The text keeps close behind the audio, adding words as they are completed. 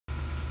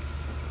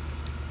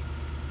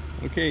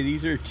Okay,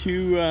 these are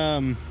two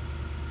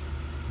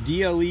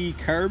DLE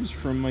carbs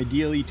from my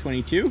DLE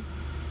 22.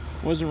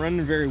 Wasn't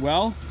running very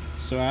well,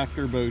 so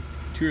after about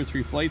 2 or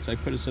 3 flights I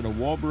put a set of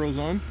Walboros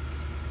on.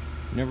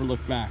 Never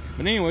looked back.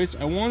 But anyways,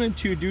 I wanted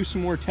to do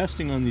some more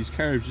testing on these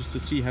carbs just to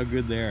see how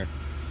good they are.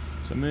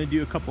 So I'm going to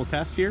do a couple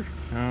tests here.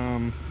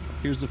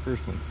 Here's the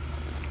first one.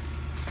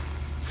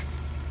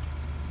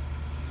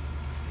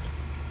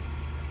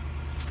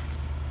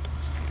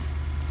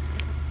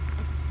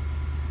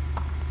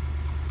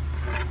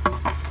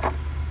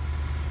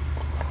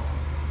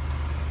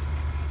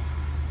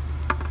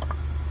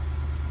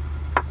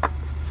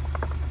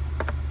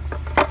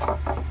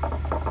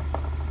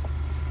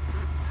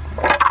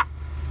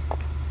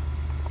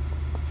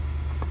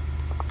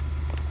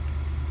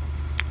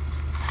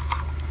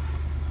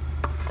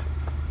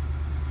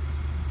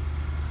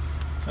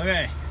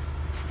 Okay,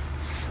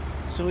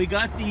 so we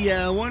got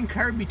the one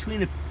carb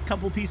between a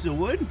couple pieces of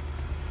wood,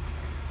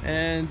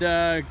 and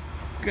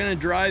gonna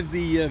drive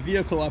the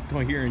vehicle up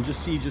here and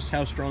just see just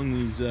how strong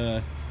these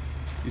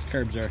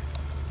carbs are.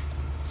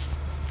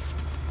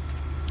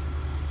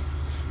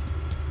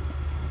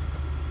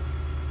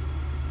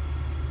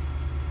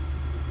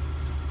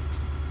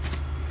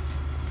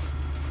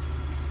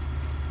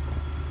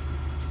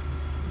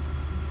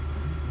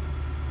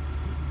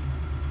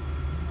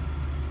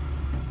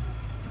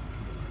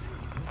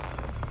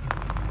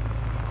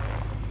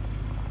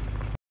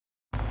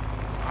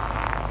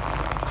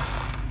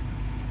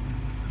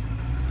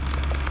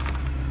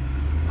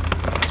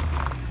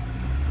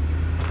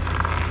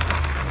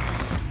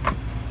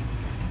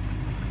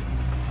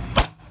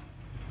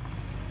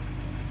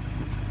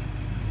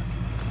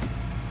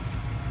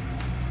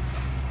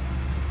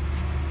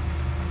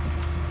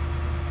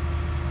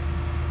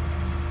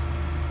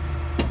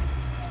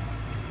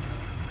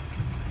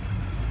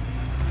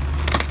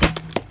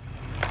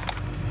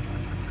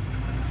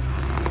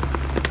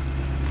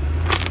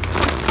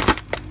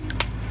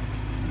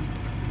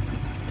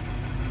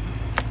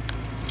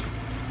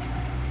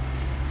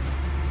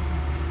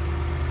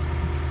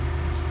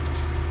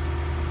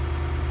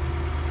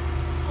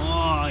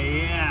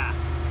 Yeah,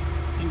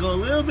 and go a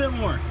little bit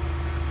more.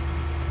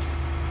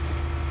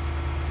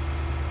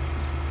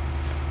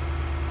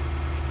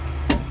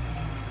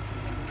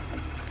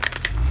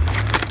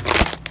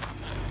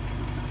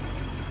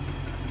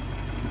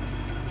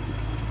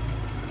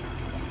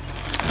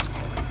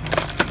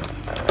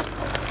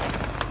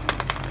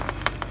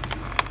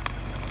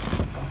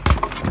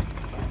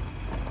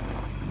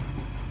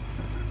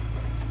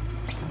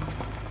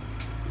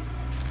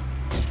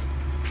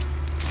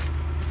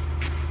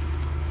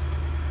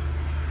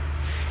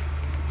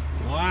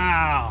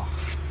 Wow,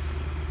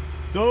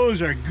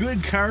 those are good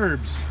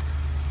carbs.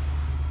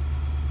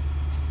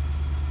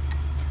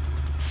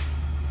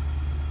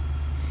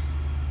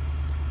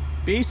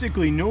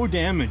 Basically no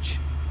damage.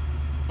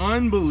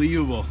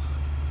 Unbelievable.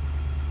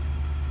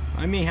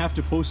 I may have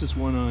to post this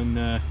one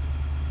on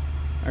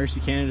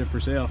RC Canada for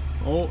sale.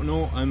 Oh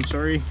no, I'm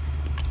sorry.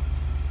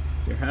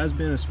 There has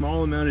been a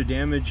small amount of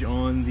damage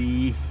on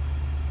the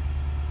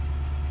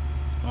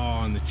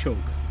choke.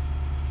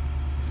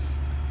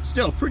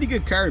 Still pretty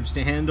good carbs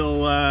to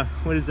handle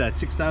what is that,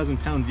 6,000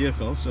 pound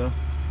vehicle. So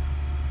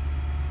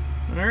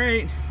all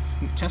right,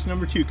 test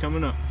number 2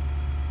 coming up.